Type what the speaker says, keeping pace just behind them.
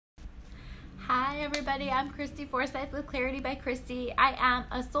Hi everybody, I'm Christy Forsyth with Clarity by Christy. I am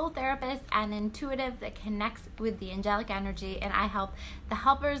a soul therapist and intuitive that connects with the angelic energy, and I help the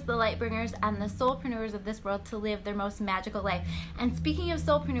helpers, the light bringers, and the soulpreneurs of this world to live their most magical life. And speaking of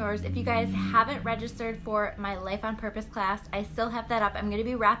soulpreneurs, if you guys haven't registered for my Life on Purpose class, I still have that up. I'm going to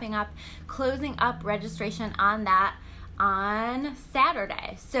be wrapping up, closing up registration on that on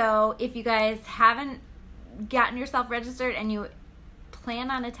Saturday. So if you guys haven't gotten yourself registered and you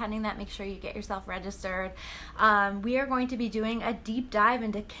plan on attending that, make sure you get yourself registered. We are going to be doing a deep dive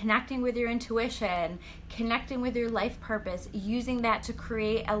into connecting with your intuition, connecting with your life purpose, using that to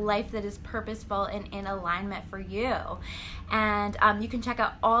create a life that is purposeful and in alignment for you. And you can check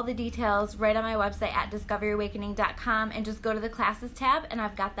out all the details right on my website at discoveryawakening.com and just go to the classes tab, and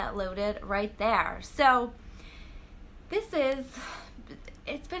I've got that loaded right there. So it's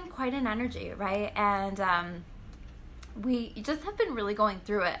been quite an energy, right? And we just have been really going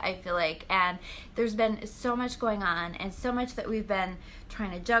through it, I feel like, and there's been so much going on and so much that we've been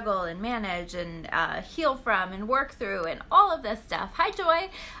trying to juggle and manage and heal from and work through and all of this stuff. Hi, Joy.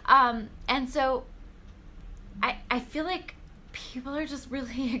 And so I feel like people are just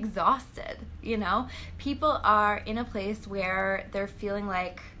really exhausted, you know? People are in a place where they're feeling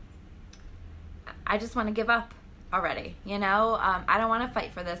like, I just want to give up already, you know? I don't want to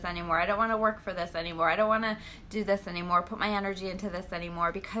fight for this anymore. I don't want to work for this anymore. I don't want to do this anymore, put my energy into this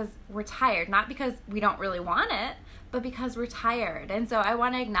anymore, because we're tired. Not because we don't really want it, but because we're tired. And so I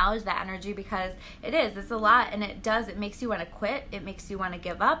want to acknowledge that energy, because it's a lot, and it makes you want to quit. It makes you want to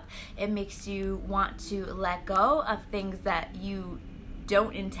give up. It makes you want to let go of things that you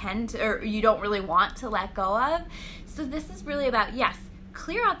don't intend to, or you don't really want to let go of. So this is really about, yes,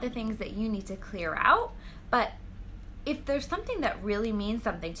 clear out the things that you need to clear out, but if there's something that really means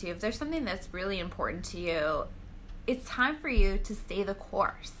something to you, if there's something that's really important to you, it's time for you to stay the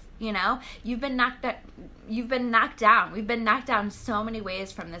course. You know, you've been knocked down. We've been knocked down so many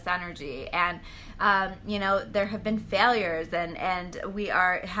ways from this energy, and you know, there have been failures, and we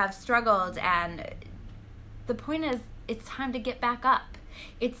have struggled. And the point is, it's time to get back up.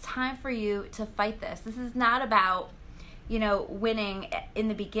 It's time for you to fight this. This is not about, you know, winning in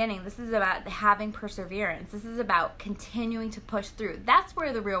the beginning. This is about having perseverance. This is about continuing to push through. That's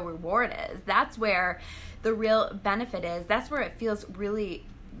where the real reward is. That's where the real benefit is. That's where it feels really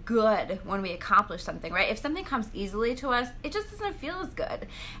good when we accomplish something, right? If something comes easily to us, it just doesn't feel as good.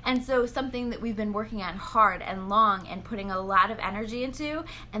 And so something that we've been working on hard and long and putting a lot of energy into,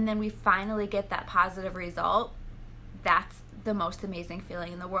 and then we finally get that positive result, that's the most amazing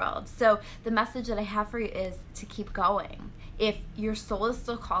feeling in the world. So the message that I have for you is to keep going. If your soul is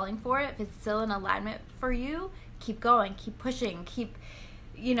still calling for it, if it's still in alignment for you, keep going, keep pushing,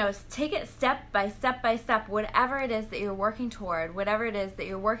 take it step by step, whatever it is that you're working toward, whatever it is that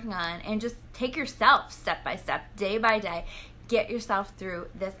you're working on, and just take yourself step by step, day by day. Get yourself through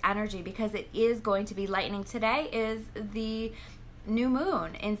this energy, because it is going to be lightning. Today is the new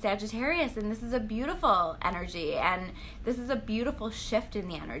moon in Sagittarius, and this is a beautiful energy, and this is a beautiful shift in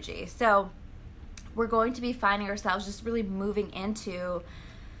the energy. So we're going to be finding ourselves just really moving into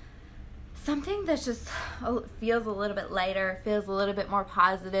something that just feels a little bit lighter, feels a little bit more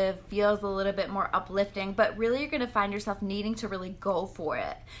positive, feels a little bit more uplifting, but really you're going to find yourself needing to really go for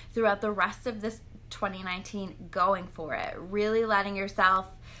it throughout the rest of this 2019, going for it, really letting yourself,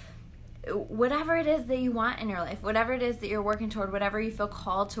 whatever it is that you want in your life, whatever it is that you're working toward, whatever you feel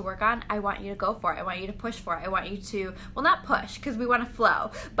called to work on, I want you to go for it. I want you to push for it. I want you to, well, not push, because we want to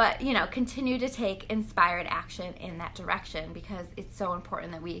flow, but, you know, continue to take inspired action in that direction, because it's so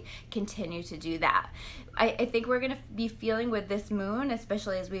important that we continue to do that. I think we're going to be feeling with this moon,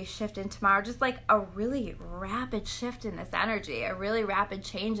 especially as we shift in tomorrow, just like a really rapid shift in this energy, a really rapid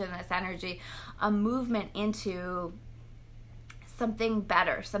change in this energy, a movement into something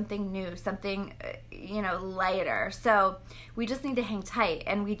better, something new, something, lighter. So we just need to hang tight,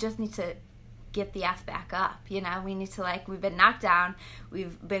 and we just need to get the F back up. You know, we need to, we've been knocked down,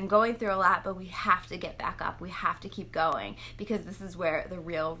 we've been going through a lot, but we have to get back up. We have to keep going, because this is where the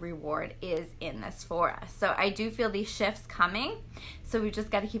real reward is in this for us. So I do feel these shifts coming, so we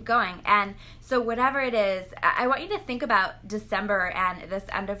just got to keep going. And so whatever it is, I want you to think about December and this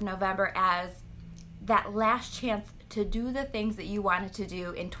end of November as that last chance to do the things that you wanted to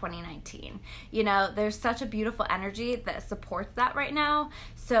do in 2019. You know, there's such a beautiful energy that supports that right now.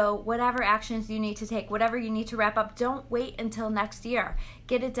 So whatever actions you need to take, whatever you need to wrap up, don't wait until next year.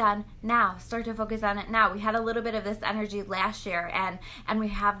 Get it done now. Start to focus on it now. We had a little bit of this energy last year, and we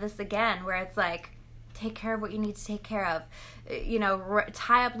have this again, where it's like, take care of what you need to take care of. You know,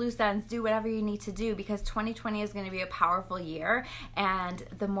 tie up loose ends, do whatever you need to do, because 2020 is going to be a powerful year, and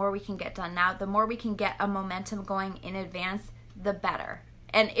the more we can get done now, the more we can get a momentum going in advance, the better.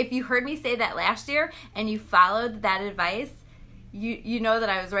 And if you heard me say that last year and you followed that advice, you know that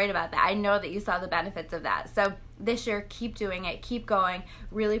I was right about that. I know that you saw the benefits of that. So this year, keep doing it, keep going,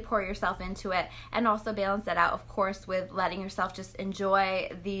 really pour yourself into it, and also balance that out, of course, with letting yourself just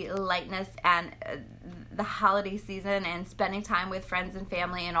enjoy the lightness and the holiday season and spending time with friends and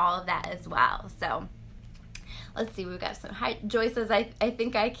family and all of that as well. So let's see, we've got some. Hi, Joy says, I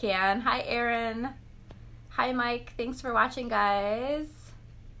think I can. Hi, Aaron. Hi, Mike. Thanks for watching, guys.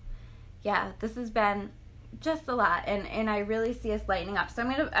 Yeah, this has been just a lot, and I really see us lightening up. So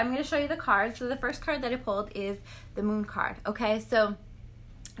I'm gonna show you the cards. So the first card that I pulled is the Moon card. Okay, so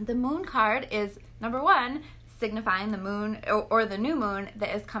the Moon card is, number one, signifying the moon or the new moon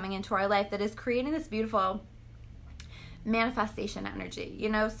that is coming into our life, that is creating this beautiful manifestation energy, you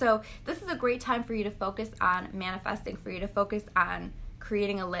know. So this is a great time for you to focus on manifesting, for you to focus on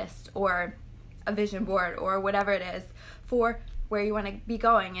creating a list or a vision board or whatever it is for where you want to be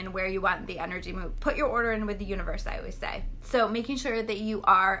going and where you want the energy move. Put your order in with the universe, I always say. So making sure that you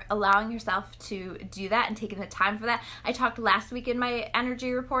are allowing yourself to do that and taking the time for that. I talked last week in my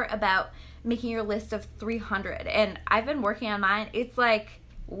energy report about making your list of 300, and I've been working on mine. It's like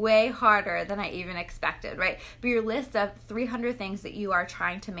way harder than I even expected, right? But your list of 300 things that you are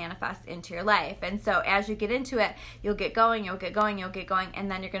trying to manifest into your life. And so as you get into it, you'll get going, and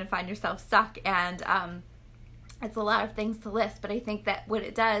then you're going to find yourself stuck, and it's a lot of things to list. But I think that what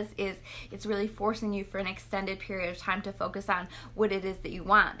it does is it's really forcing you for an extended period of time to focus on what it is that you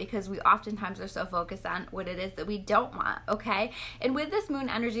want, because we oftentimes are so focused on what it is that we don't want, okay? And with this moon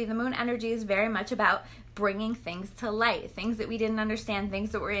energy, the moon energy is very much about bringing things to light, things that we didn't understand,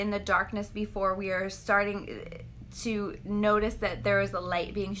 things that were in the darkness before. We are starting to notice that there is a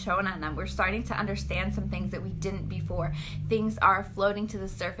light being shown on them. We're starting to understand some things that we didn't before. Things are floating to the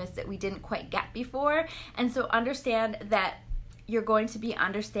surface that we didn't quite get before. And so understand that you're going to be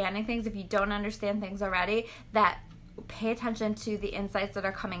understanding things. If you don't understand things already, that pay attention to the insights that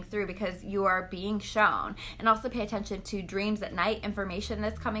are coming through, because you are being shown. And also pay attention to dreams at night, information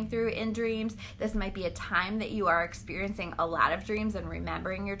that's coming through in dreams. This might be a time that you are experiencing a lot of dreams and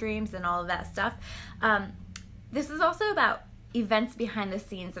remembering your dreams and all of that stuff. This is also about events behind the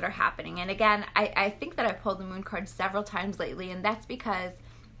scenes that are happening. And again, I think that I've pulled the Moon card several times lately, and that's because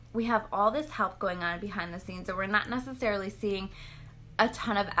we have all this help going on behind the scenes, and we're not necessarily seeing a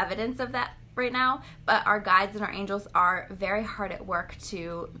ton of evidence of that right now, but our guides and our angels are very hard at work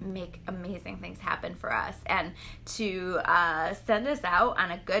to make amazing things happen for us and to send us out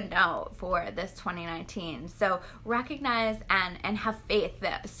on a good note for this 2019. So recognize and have faith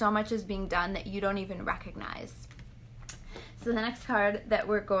that so much is being done that you don't even recognize. So the next card that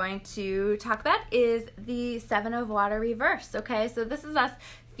we're going to talk about is the Seven of Water reverse. Okay, so this is us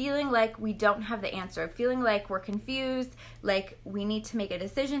feeling like we don't have the answer, feeling like we're confused, like we need to make a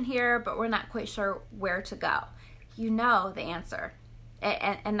decision here, but we're not quite sure where to go. You know the answer.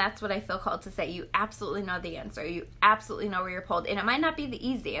 And that's what I feel called to say. You absolutely know the answer. You absolutely know where you're pulled. And it might not be the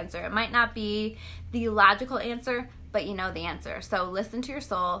easy answer. It might not be the logical answer, but you know the answer. So listen to your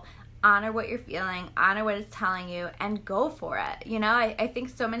soul. Honor what you're feeling, honor what it's telling you, and go for it. You know, I think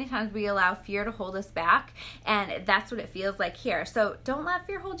so many times we allow fear to hold us back, and that's what it feels like here. So don't let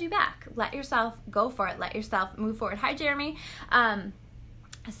fear hold you back. Let yourself go for it. Let yourself move forward. Hi, Jeremy.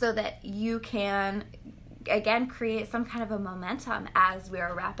 So that you can, again, create some kind of a momentum as we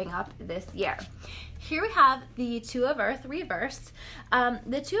are wrapping up this year. Here we have the Two of Earth reversed.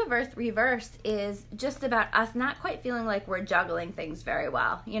 The Two of Earth reversed is just about us not quite feeling like we're juggling things very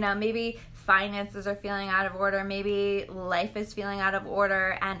well. You know, maybe finances are feeling out of order, maybe life is feeling out of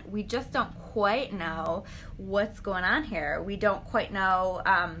order, and we just don't quite know what's going on here. We don't quite know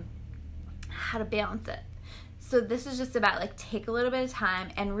how to balance it. So this is just about, like, take a little bit of time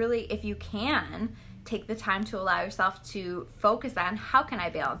and really, if you can, take the time to allow yourself to focus on, how can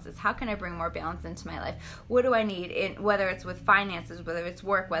I balance this? How can I bring more balance into my life? What do I need, whether it's with finances, whether it's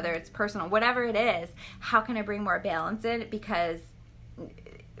work, whether it's personal, whatever it is, how can I bring more balance in? Because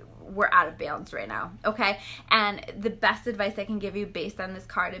we're out of balance right now, okay? And the best advice I can give you based on this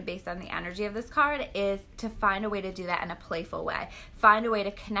card and based on the energy of this card is to find a way to do that in a playful way. Find a way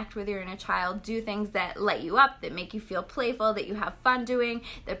to connect with your inner child. Do things that light you up, that make you feel playful, that you have fun doing,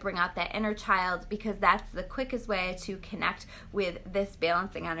 that bring out that inner child, because that's the quickest way to connect with this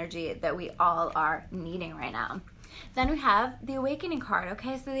balancing energy that we all are needing right now. Then we have the Awakening card,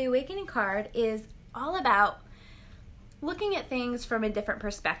 okay? So the Awakening card is all about looking at things from a different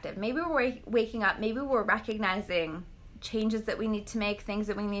perspective. Maybe we're waking up, maybe we're recognizing changes that we need to make, things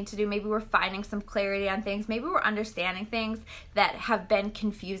that we need to do. Maybe we're finding some clarity on things. Maybe we're understanding things that have been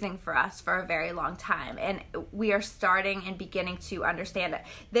confusing for us for a very long time, and we are starting and beginning to understand it.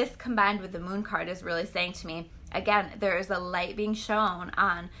 This combined with the moon card is really saying to me, again, there is a light being shown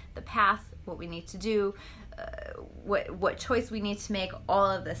on the path, what we need to do, what choice we need to make, all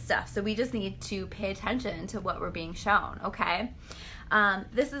of this stuff. So we just need to pay attention to what we're being shown, okay?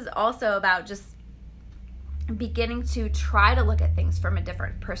 This is also about just beginning to try to look at things from a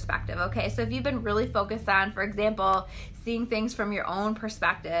different perspective, okay? So if you've been really focused on, for example, seeing things from your own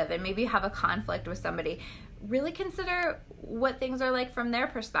perspective, and maybe you have a conflict with somebody, really consider what things are like from their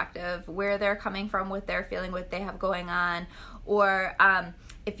perspective, where they're coming from, what they're feeling, what they have going on. Or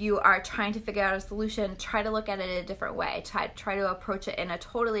if you are trying to figure out a solution, try to look at it a different way. Try to approach it in a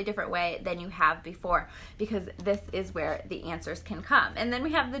totally different way than you have before, because this is where the answers can come. And then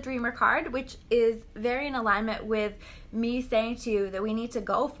we have the Dreamer card, which is very in alignment with me saying to you that we need to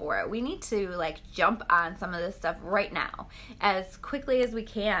go for it. We need to jump on some of this stuff right now as quickly as we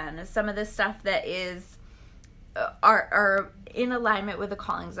can. Some of this stuff that is are in alignment with the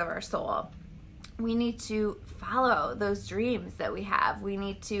callings of our soul. We need to follow those dreams that we have. We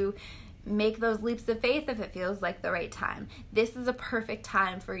need to make those leaps of faith if it feels like the right time. This is a perfect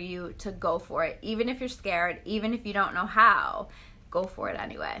time for you to go for it. Even if you're scared, even if you don't know how, go for it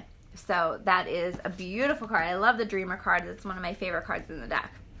anyway. So that is a beautiful card. I love the Dreamer card. It's one of my favorite cards in the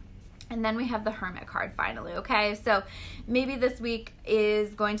deck. And then we have the Hermit card finally, okay? So maybe this week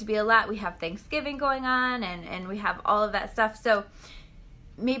is going to be a lot. We have Thanksgiving going on, and we have all of that stuff. So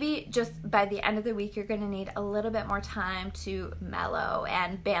maybe just by the end of the week, you're going to need a little bit more time to mellow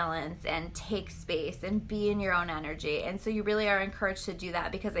and balance and take space and be in your own energy. And so you really are encouraged to do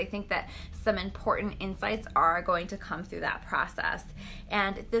that, because I think that some important insights are going to come through that process.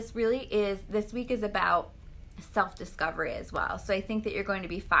 And this week is about self-discovery as well. So I think that you're going to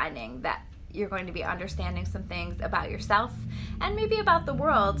be finding that you're going to be understanding some things about yourself and maybe about the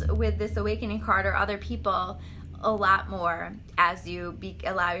world with this Awakening card, or other people, a lot more as you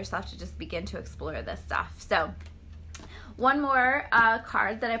allow yourself to just begin to explore this stuff. So one more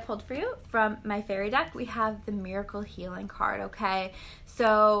card that I pulled for you from my fairy deck, we have the Miracle Healing card, okay?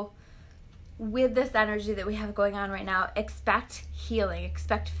 So with this energy that we have going on right now, expect healing,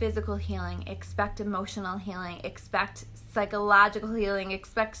 expect physical healing, expect emotional healing, expect psychological healing,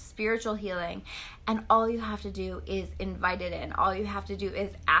 expect spiritual healing. And all you have to do is invite it in. All you have to do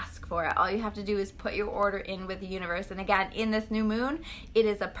is ask for it. All you have to do is put your order in with the universe. And again, in this new moon, it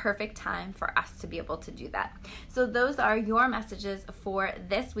is a perfect time for us to be able to do that. So those are your messages for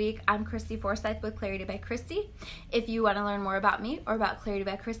this week. I'm Christy Forsyth with Clarity by Christy. If you want to learn more about me or about Clarity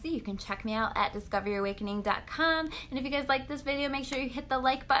by Christy, you can check me out at discoveryourawakening.com. And if you guys like this video, make sure you hit the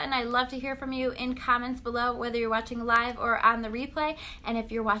like button. I'd love to hear from you in comments below, whether you're watching live or on the replay. And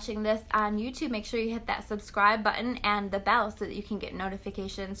if you're watching this on YouTube, make sure you hit that subscribe button and the bell so that you can get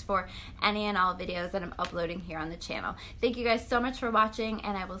notifications for any and all videos that I'm uploading here on the channel. Thank you guys so much for watching,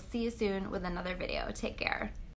 and I will see you soon with another video. Take care.